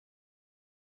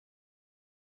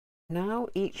Now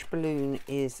each balloon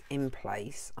is in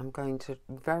place, I'm going to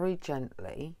very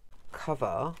gently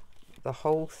cover the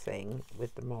whole thing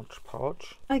with the Mod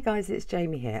Podge. Hi guys, it's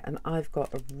Jamie here, and I've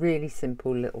got a really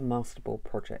simple little masterboard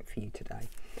project for you today.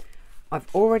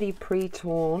 I've already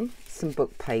pre-torn some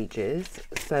book pages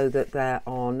so that there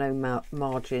are no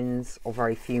margins or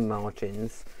very few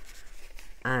margins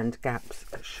and gaps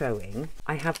showing.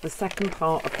 I have the second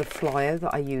part of the flyer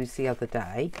that I used the other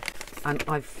day, and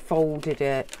I've folded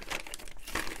it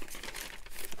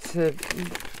to,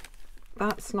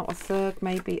 that's not a third,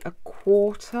 maybe a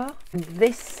quarter. And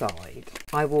this side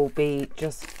I will be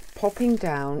just popping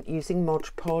down using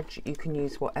Mod Podge. You can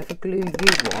use whatever glue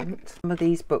you want. Some of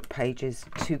these book pages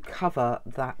to cover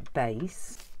that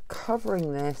base.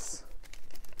 Covering this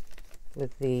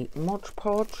with the Mod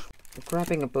Podge,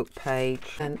 grabbing a book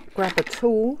page, and grab a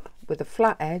tool with a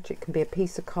flat edge. It can be a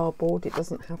piece of cardboard, it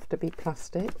doesn't have to be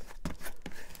plastic.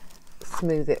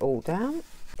 Smooth it all down.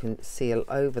 Can seal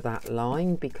over that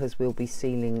line because we'll be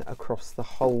sealing across the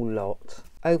whole lot.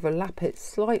 Overlap it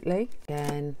slightly,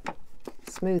 again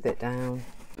smooth it down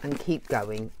and keep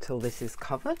going till this is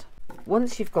covered.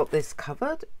 Once you've got this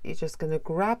covered, you're just going to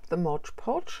grab the Mod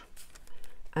Podge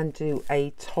and do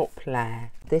a top layer.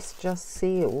 This just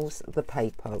seals the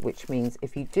paper, which means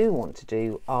if you do want to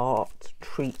do art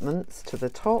treatments to the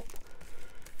top,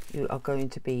 you are going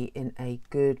to be in a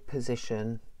good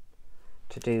position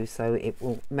to do so. It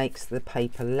will makes the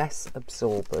paper less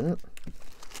absorbent,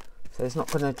 so it's not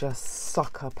going to just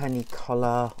suck up any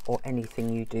colour or anything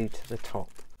you do to the top.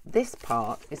 This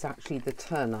part is actually the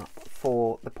turn up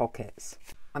for the pockets.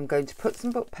 I'm going to put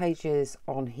some book pages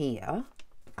on here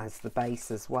as the base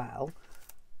as well.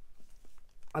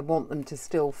 I want them to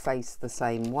still face the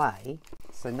same way,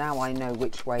 so now I know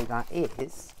which way that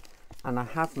is and I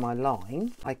have my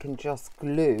line. I can just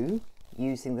glue,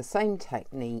 using the same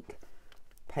technique,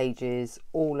 pages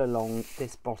all along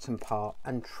this bottom part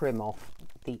and trim off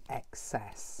the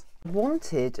excess. I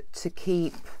wanted to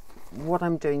keep what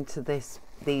I'm doing to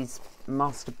these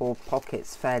masterboard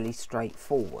pockets fairly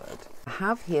straightforward. I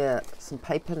have here some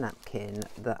paper napkin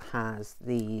that has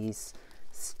these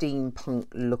steampunk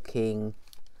looking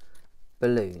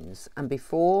balloons, and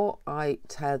before I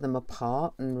tear them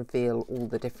apart and reveal all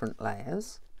the different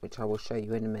layers, which I will show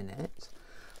you in a minute,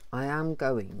 I am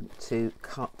going to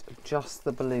cut just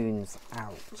the balloons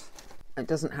out. It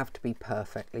doesn't have to be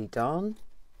perfectly done,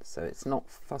 so it's not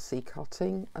fussy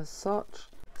cutting as such.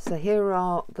 So here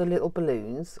are the little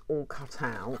balloons all cut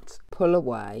out. Pull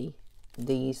away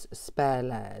these spare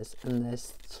layers, and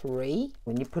there's 3.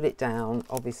 When you put it down,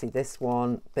 obviously this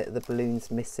one, bit of the balloon's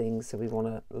missing, so we want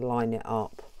to line it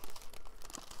up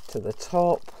to the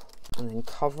top and then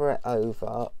cover it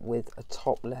over with a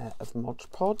top layer of Mod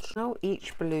Podge. Now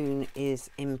each balloon is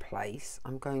in place,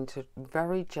 I'm going to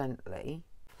very gently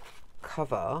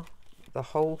cover the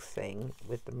whole thing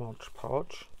with the Mod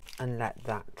Podge and let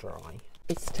that dry.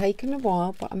 It's taken a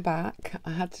while, but I'm back.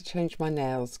 I had to change my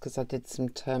nails because I did some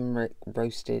turmeric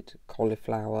roasted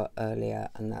cauliflower earlier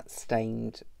and that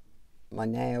stained my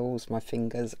nails, my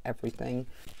fingers, everything.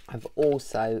 I've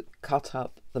also cut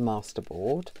up the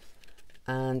masterboard,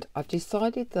 and I've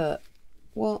decided that,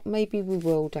 well, maybe we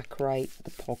will decorate the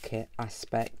pocket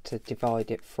aspect to divide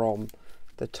it from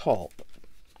the top,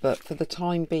 but for the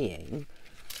time being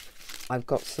I've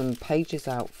got some pages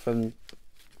out from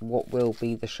what will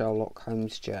be the Sherlock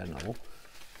Holmes journal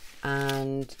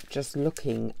and just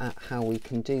looking at how we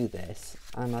can do this,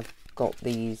 and I've got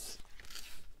these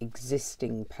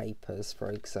existing papers, for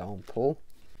example,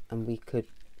 and we could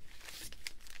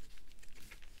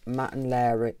matte and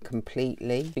layer it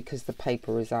completely because the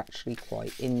paper is actually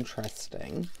quite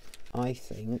interesting. I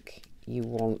think you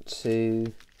want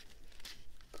to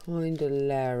kind of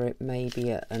layer it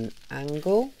maybe at an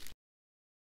angle.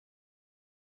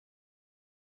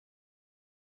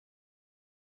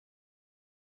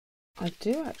 I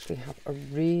do actually have a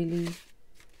really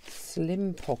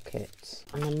slim pocket,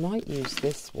 and I might use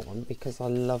this one because I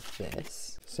love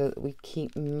this, so that we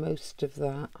keep most of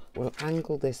that. We'll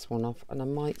angle this one off, and I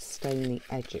might stain the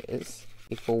edges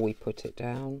before we put it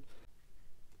down.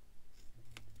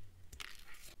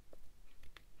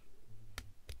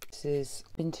 This is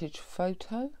Vintage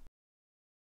Photo.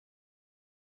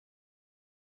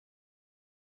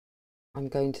 I'm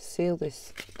going to seal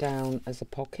this down as a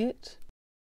pocket.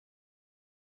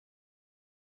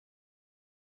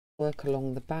 Work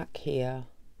along the back here.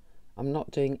 I'm not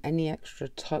doing any extra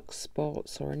tuck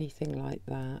spots or anything like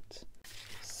that.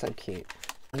 So cute.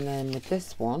 And then with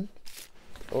this one,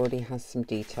 it already has some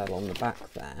detail on the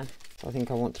back there. So I think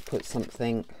I want to put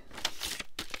something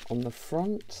on the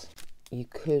front. You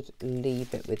could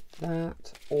leave it with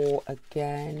that, or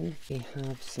again, we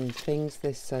have some things.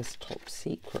 This says top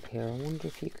secret here. I wonder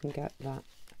if you can get that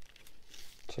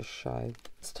to show.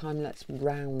 This time let's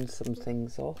round some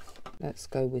things off. Let's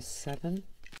go with 7.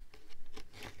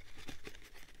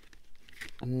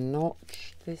 A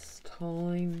notch this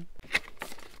time.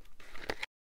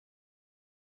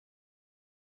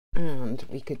 And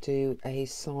we could do a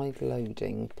side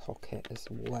loading pocket as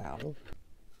well.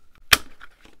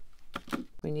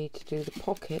 We need to do the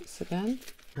pockets again,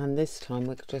 and this time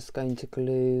we're just going to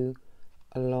glue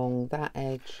along that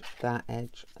edge,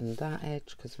 and that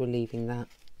edge, because we're leaving that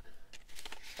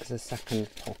as a second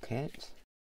pocket.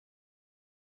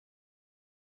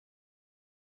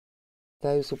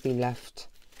 Those will be left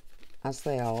as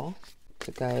they are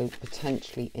to go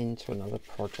potentially into another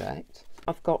project.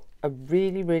 I've got a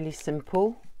really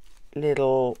simple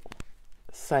little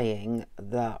saying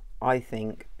that I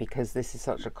think, because this is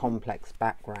such a complex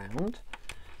background,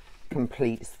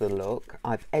 completes the look.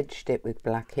 I've edged it with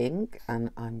black ink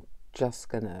and I'm just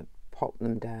gonna pop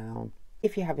them down.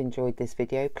 If you have enjoyed this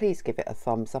video, please give it a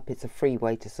thumbs up. It's a free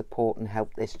way to support and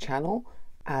help this channel,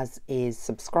 as is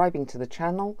subscribing to the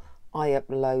channel. I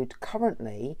upload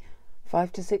currently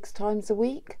 5 to 6 times a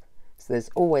week, so there's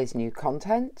always new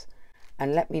content.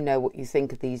 And let me know what you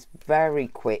think of these very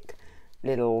quick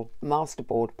little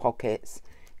masterboard pockets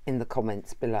in the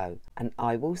comments below, and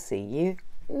I will see you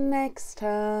next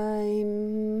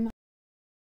time.